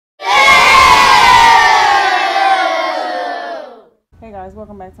Hey guys,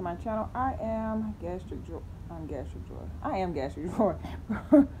 welcome back to my channel. I am GastricJoy. I am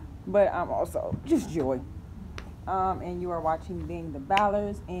GastricJoy, but I'm also just Joy. And you are watching Being the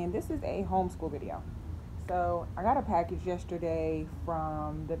Ballers, and this is a homeschool video. So I got a package yesterday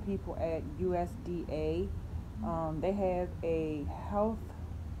from the people at USDA. They have a health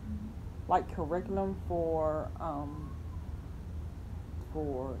curriculum for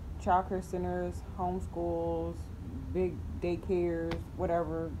childcare centers, homeschools, big daycares,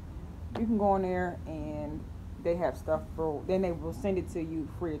 whatever. You can go in there and they have stuff then they will send it to you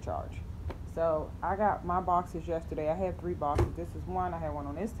free of charge. So I got my boxes yesterday. I have 3 boxes. This is one. I have one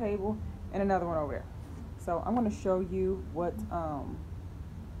on this table and another one over there. So I'm going to show you what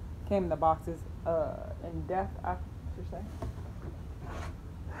came in the boxes in depth, I should say.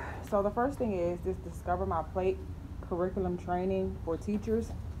 So the first thing is this Discover My Plate curriculum training for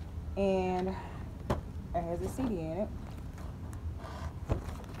teachers, and it has a CD in it.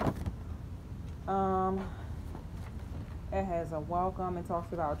 It has a welcome. It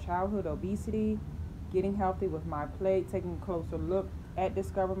talks about childhood obesity, getting healthy with my plate, taking a closer look at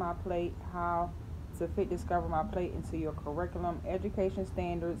Discover My Plate, how to fit Discover My Plate into your curriculum, education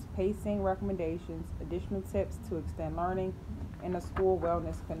standards, pacing recommendations, additional tips to extend learning, and a school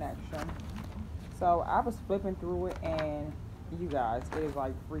wellness connection. So I was flipping through it, and you guys, it is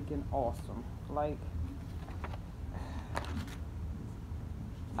like freaking awesome. Like,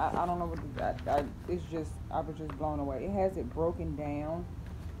 I don't know what it's just, I was just blown away. It has it broken down.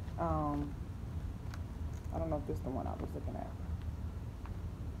 I don't know if this is the one I was looking at.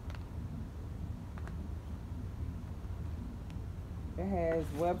 It has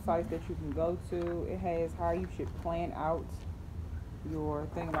websites that you can go to. It has how you should plan out your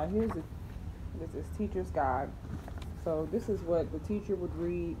thing. Like, this is teacher's guide. So this is what the teacher would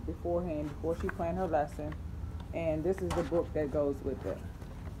read beforehand before she planned her lesson, and this is the book that goes with it,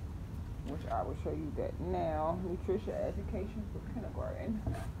 which I will show you that now. Nutrition Education for Kindergarten,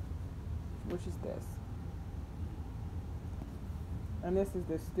 which is this. And this is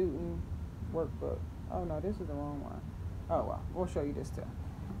the student workbook. Oh no, this is the wrong one. Oh well, we'll show you this too.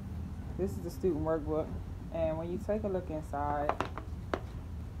 This is the student workbook, and when you take a look inside,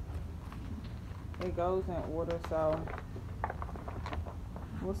 it goes in order. So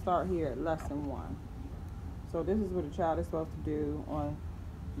we'll start here at lesson 1. So this is what a child is supposed to do on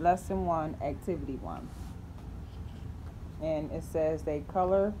lesson 1, activity 1. And it says they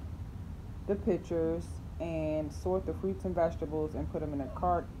color the pictures and sort the fruits and vegetables and put them in a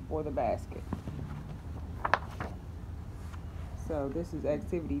cart or the basket. So this is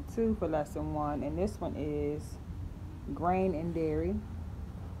activity 2 for lesson 1, and this one is grain and dairy.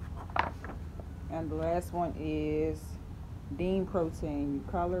 And the last one is Dean protein. You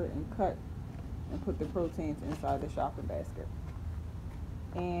color and cut and put the proteins inside the shopping basket.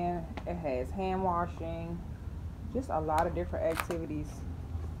 And it has hand washing, just a lot of different activities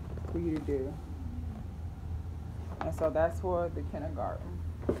for you to do. And so that's for the kindergarten.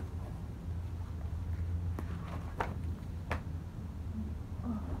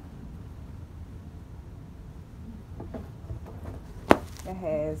 It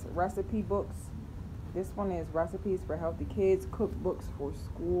has recipe books. This one is Recipes for Healthy Kids, Cookbooks for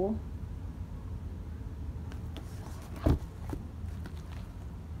School.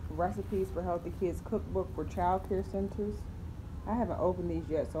 Recipes for Healthy Kids Cookbook for Child Care Centers. I haven't opened these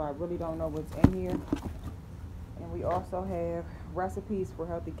yet, so I really don't know what's in here. And we also have Recipes for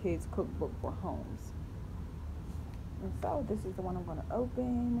Healthy Kids Cookbook for Homes. And so this is the one I'm going to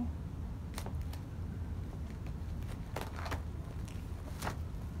open.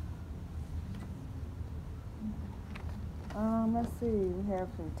 Let's see, we have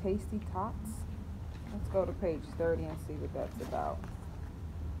some Tasty Tots. Let's go to page 30 and see what that's about.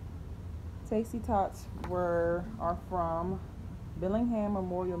 Tasty Tots are from Bellingham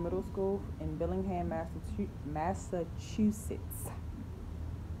Memorial Middle School in Bellingham, Massachusetts.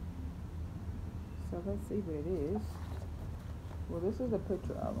 So let's see what it is. Well, this is a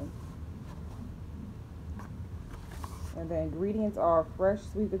picture of them. And the ingredients are fresh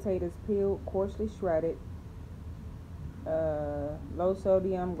sweet potatoes peeled, coarsely shredded, low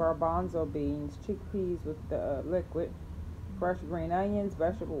sodium garbanzo beans, chickpeas with the liquid, fresh green onions,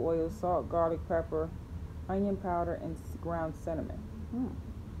 vegetable oil, salt, garlic, pepper, onion powder, and ground cinnamon.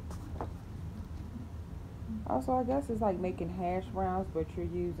 Also, I guess it's like making hash browns, but you're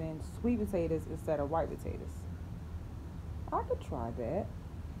using sweet potatoes instead of white potatoes. I could try that.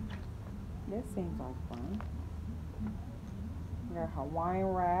 That seems like fun. We got Hawaiian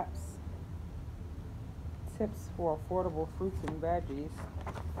wraps, tips for affordable fruits and veggies,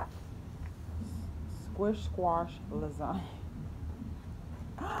 squish squash lasagna.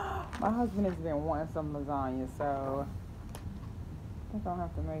 My husband has been wanting some lasagna, so I think I'll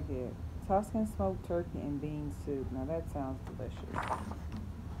have to make it. Tuscan smoked turkey and bean soup. Now that sounds delicious.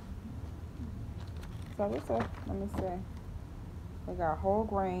 So what's up? Let me see. They got whole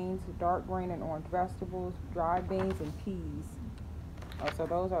grains, dark green and orange vegetables, dried beans, and peas. Oh, so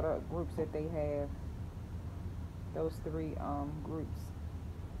those are the groups that they have. Those three groups.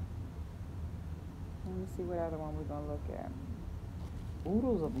 Let me see what other one we're gonna look at.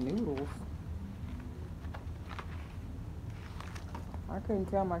 Oodles of noodles. I couldn't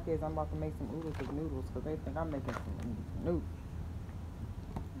tell my kids I'm about to make some oodles of noodles because they think I'm making some noodles.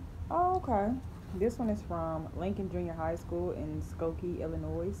 Oh, okay. This one is from Lincoln Junior High School in Skokie,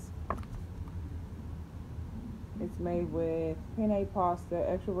 Illinois. It's made with penne pasta,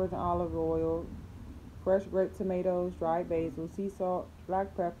 extra virgin olive oil, fresh grape tomatoes, dried basil, sea salt,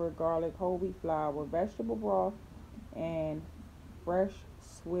 black pepper, garlic, whole wheat flour, vegetable broth, and fresh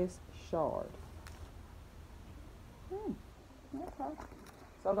Swiss chard. Okay.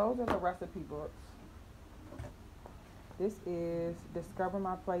 So those are the recipe books. This is Discover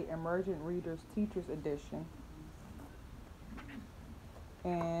My Plate Emergent Readers Teachers Edition.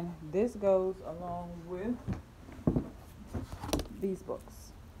 And this goes along with these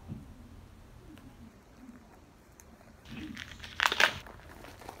books.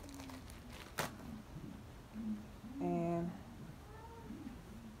 And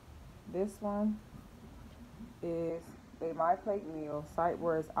this one is a My Plate Meal. Sight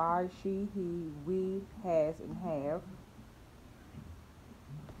words I, she, he, we, has, and have.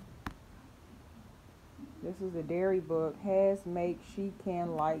 This is a dairy book. Has, make, she,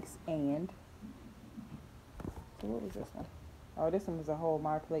 can, likes, and. So what was this one? Oh, this one was a whole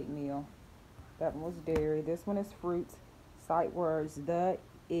My Plate Meal. That one was dairy. This one is fruits. Sight words the,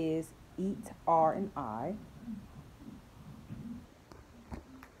 is, eat, are, and I.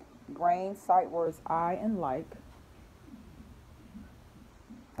 Grains. Sight words I and like.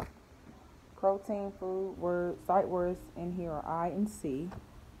 Protein, food, word, sight words in here are I and C.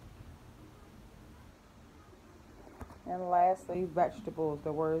 And lastly, vegetables.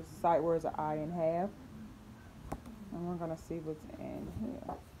 The words, sight words are I and have. And we're going to see what's in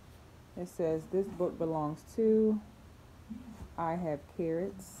here. It says, this book belongs to, I have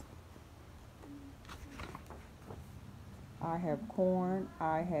carrots, I have corn,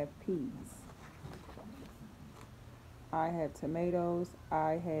 I have peas, I have tomatoes,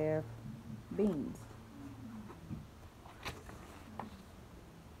 I have beans,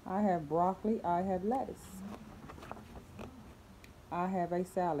 I have broccoli, I have lettuce, I have a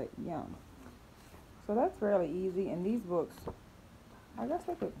salad, yum. So that's fairly easy. And these books, I guess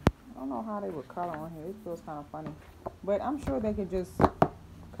they could, I don't know how they would color on here. It feels kind of funny. But I'm sure they could just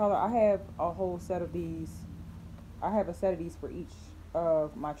color. I have a whole set of these. I have a set of these for each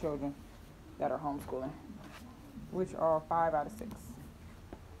of my children that are homeschooling, which are 5 out of 6.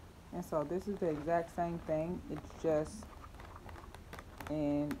 And so this is the exact same thing. It's just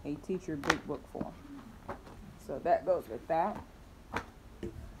in a teacher big book form. So that goes with that.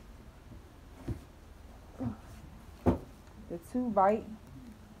 The 2-Bite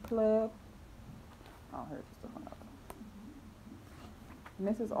Club. Oh, here's the one up. And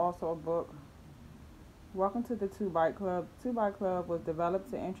this is also a book. Welcome to the 2-Bite Club. 2-Bite Club was developed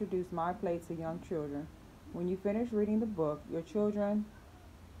to introduce My Plate to young children. When you finish reading the book, with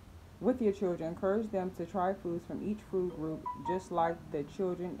your children, encourage them to try foods from each food group, just like the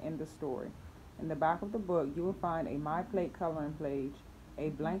children in the story. In the back of the book, you will find a My Plate coloring page, a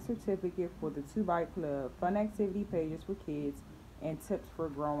blank certificate for the 2-Bite Club, fun activity pages for kids, and tips for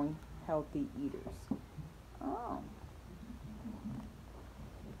growing healthy eaters. Oh.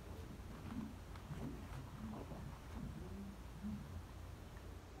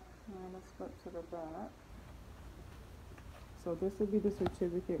 Now let's flip to the back. So this will be the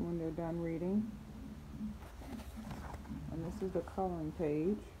certificate when they're done reading. And this is the coloring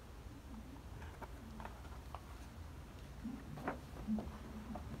page.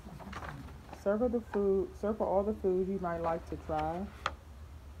 Circle all the foods you might like to try.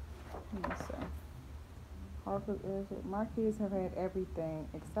 Let me see. My kids have had everything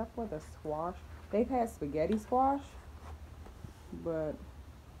except for the squash. They've had spaghetti squash, but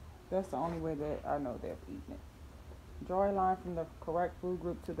that's the only way that I know they've eaten it. Draw a line from the correct food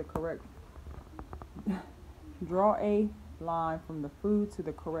group to the correct. Draw a line from the food to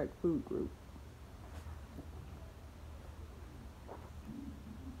the correct food group.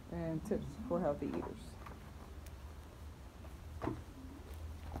 And tips for healthy eaters.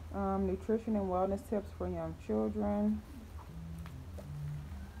 Nutrition and wellness tips for young children.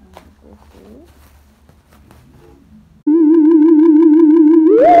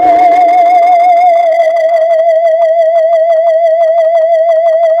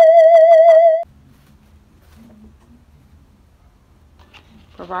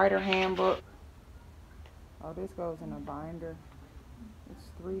 Provider handbook. Oh, this goes in a binder. It's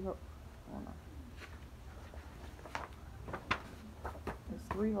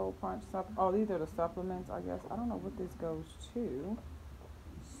 3-hole punch. Oh, these are the supplements, I guess. I don't know what this goes to.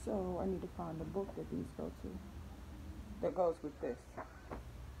 So I need to find the book that these go to. That goes with this.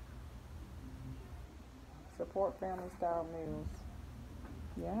 Support family style meals.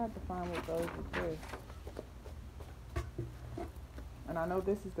 Yeah, I have to find what goes with this. And I know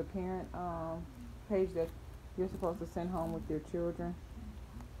this is the parent page that you're supposed to send home with your children.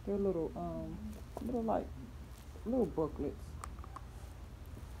 They're little booklets.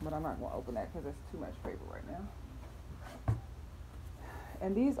 But I'm not going to open that because it's too much paper right now.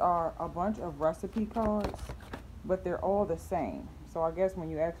 And these are a bunch of recipe cards, but they're all the same. So I guess when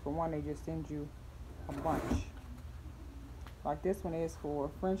you ask for one, they just send you a bunch. Like this one is for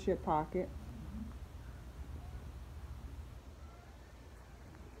Friendship Pocket,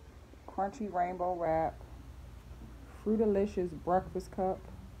 Crunchy Rainbow Wrap, Fruitalicious Breakfast Cup,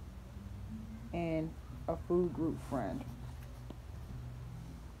 and a Food Group Friend.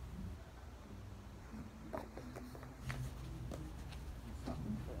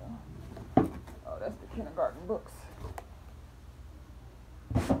 Oh, that's the kindergarten books.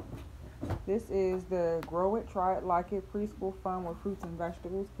 This is the Grow It, Try It, Like It Preschool Fun with Fruits and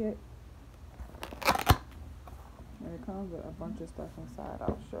Vegetables kit. And it comes with a bunch of stuff inside.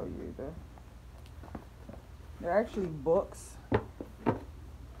 I'll show you they're actually books.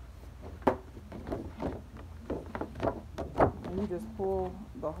 And you just pull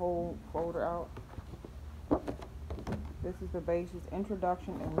the whole folder out. This is the basis,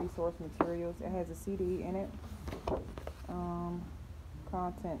 Introduction and Resource Materials. It has a CD in it.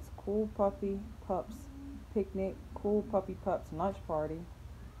 Contents: Cool Puppy Pups Picnic, Cool Puppy Pups Lunch Party.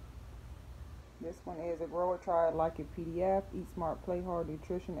 This one is a Grow It, Try It, Like It PDF, Eat Smart, Play Hard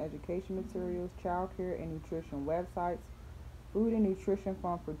Nutrition Education Materials, Child Care and Nutrition Websites, Food and Nutrition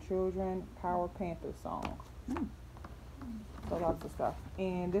Fun for Children, Power Panther Song. So lots of stuff.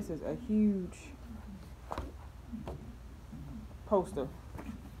 And this is a huge poster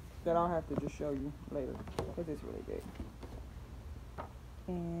that I'll have to just show you later because it's really big.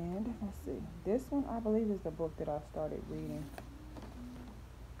 And let's see, this one I believe is the book that I started reading.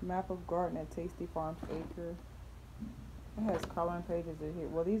 Map of Garden at Tasty Farms Acre. It has coloring pages in here.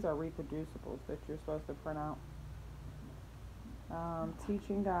 Well, these are reproducibles that you're supposed to print out.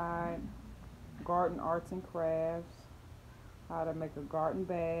 Teaching guide, garden arts and crafts, how to make a garden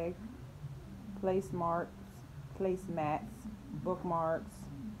bag, placemats, bookmarks,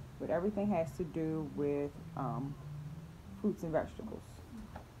 but everything has to do with fruits and vegetables.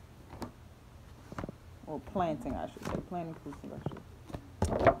 Or planting, I should say. Planting fruits and vegetables.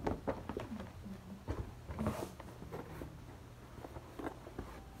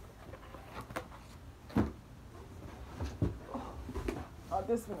 Oh,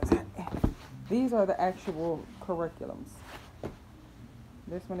 this one is. These are the actual curriculums.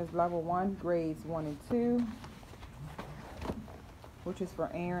 This one is level 1, grades 1 and 2, which is for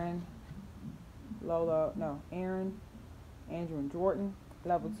Aaron, Andrew, and Jordan.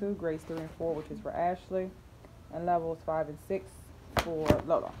 Level 2, grades 3 and 4, which is for Ashley, and levels 5 and 6 for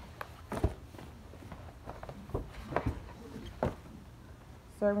Lola.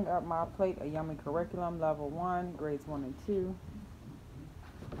 Serving Up My Plate, a Yummy Curriculum, level 1, grades 1 and 2.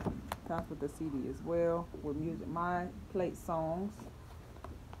 Comes with the CD as well, with music, My Plate songs.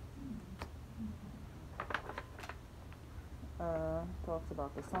 Talks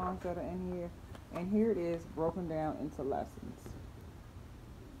about the songs that are in here, and here it is broken down into lessons.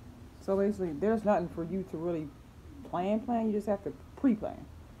 So basically, there's nothing for you to really plan. You just have to pre-plan.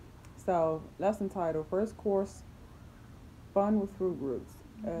 So, lesson title, first course, Fun with Food Groups.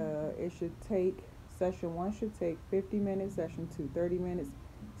 Session 1 should take 50 minutes, session 2, 30 minutes,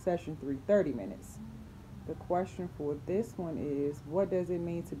 session 3, 30 minutes. The question for this one is, what does it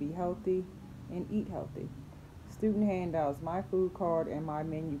mean to be healthy and eat healthy? Student handouts, my food card, and my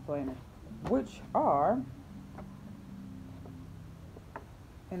menu planner, which are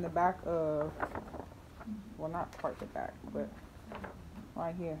in the back of, well, not quite the back, but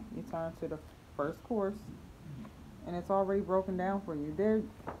right here. You turn to the first course, and it's already broken down for you. There,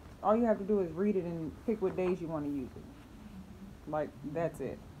 all you have to do is read it and pick what days you want to use it. Like, that's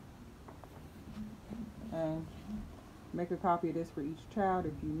it. And make a copy of this for each child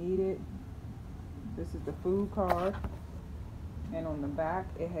if you need it. This is the food card, and on the back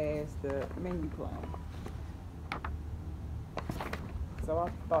it has the menu plan. So I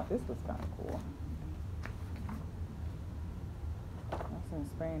thought this was kind of cool. That's in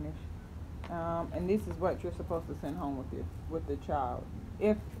Spanish. And this is what you're supposed to send home with the child,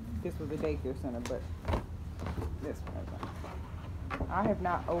 if this was a daycare center, but this one isn't. I have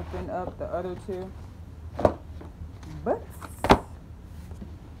not opened up the other two, but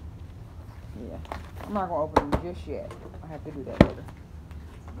yeah, I'm not gonna open them just yet. I have to do that later.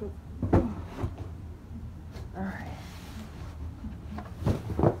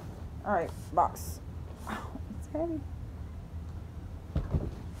 All right, box. Oh, it's heavy.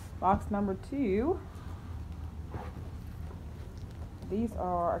 Box number 2. These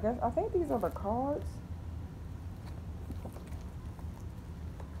are, I think these are the cards.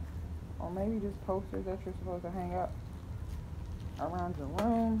 Or maybe just posters that you're supposed to hang up around your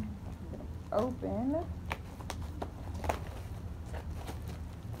room. Get them open.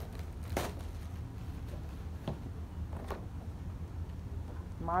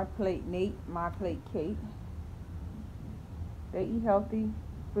 My Plate Nate, My Plate Kate. They eat healthy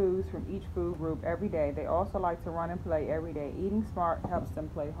foods from each food group every day. They also like to run and play every day. Eating smart helps them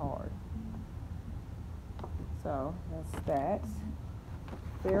play hard. So that's that.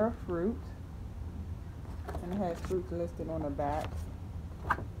 Fair fruit. And it has fruits listed on the back.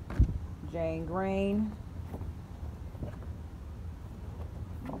 Jane Grain.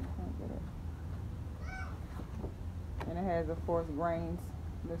 And it has, of course, grains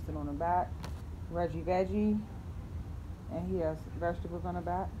listed on the back. Reggie Veggie. And he has vegetables on the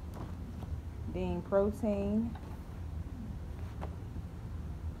back. Dean Protein.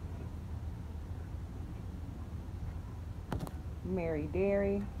 Mary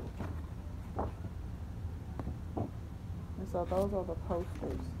Dairy. And so those are the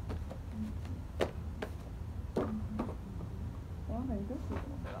posters. Well, I think this is the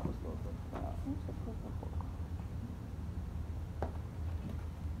one that I was supposed to put out. What's the purple book?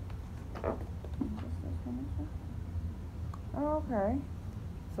 Okay,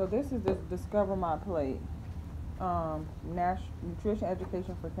 so this is the Discover My Plate, Nutrition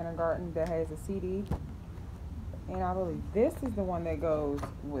Education for Kindergarten, that has a CD, and I believe this is the one that goes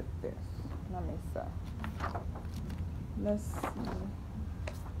with this. Let me see. Let's see.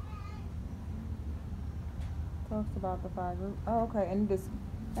 Talks about the 5 groups. Oh, okay, and this,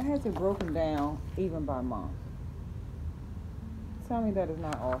 it has it broken down even by month. Tell me that is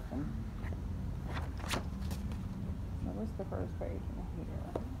not awesome. What's the first page in here?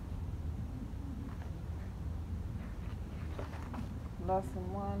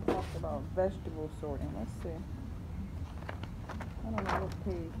 Lesson 1 talks about vegetable sorting. Let's see. I don't know what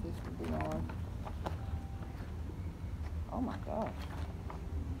page this would be on. Oh my gosh.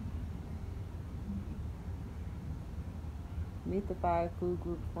 Meet the 5 food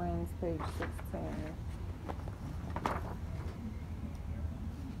group friends, page 16.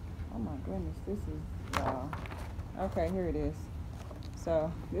 Oh my goodness, this is okay, here it is.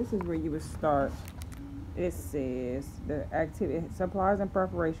 So this is where you would start. It says the activity, supplies and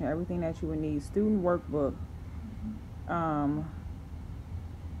preparation, everything that you would need. Student workbook. And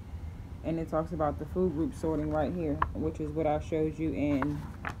it talks about the food group sorting right here, which is what I showed you in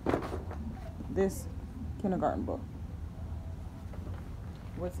this kindergarten book.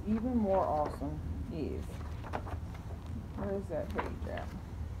 What's even more awesome is, where is that page at?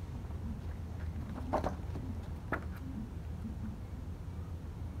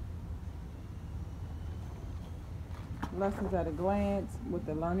 Lessons at a glance with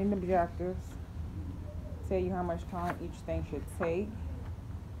the learning objectives. Tell you how much time each thing should take.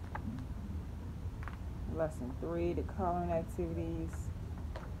 Lesson 3, the coloring activities.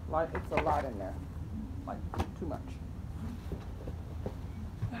 Like, it's a lot in there. Like, too much.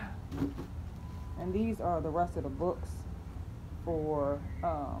 And these are the rest of the books for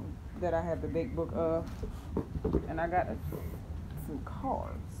that I have the big book of. And I got some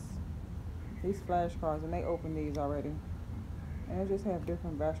cards. These flashcards, and they opened these already. And they just have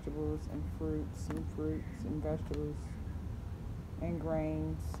different vegetables and fruits and vegetables and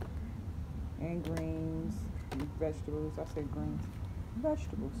grains and greens and vegetables. I said greens.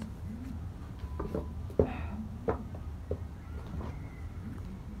 Vegetables.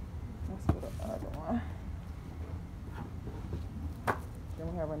 Let's go to the other one.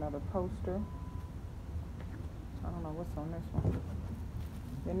 Then we have another poster. I don't know what's on this one.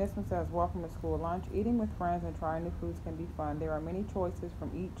 Then this one says, welcome to school lunch. Eating with friends and trying new foods can be fun. There are many choices from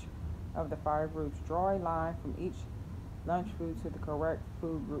each of the 5 groups. Draw a line from each lunch food to the correct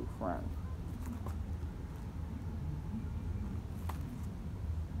food group friend.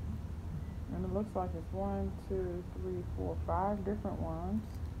 And it looks like it's 1, 2, 3, 4, 5 different ones.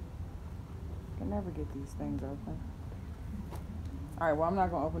 Can never get these things open. Alright, well, I'm not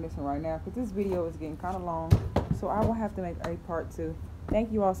going to open this one right now because this video is getting kind of long. So I will have to make a part 2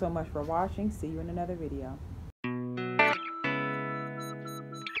 Thank you all so much for watching. See you in another video.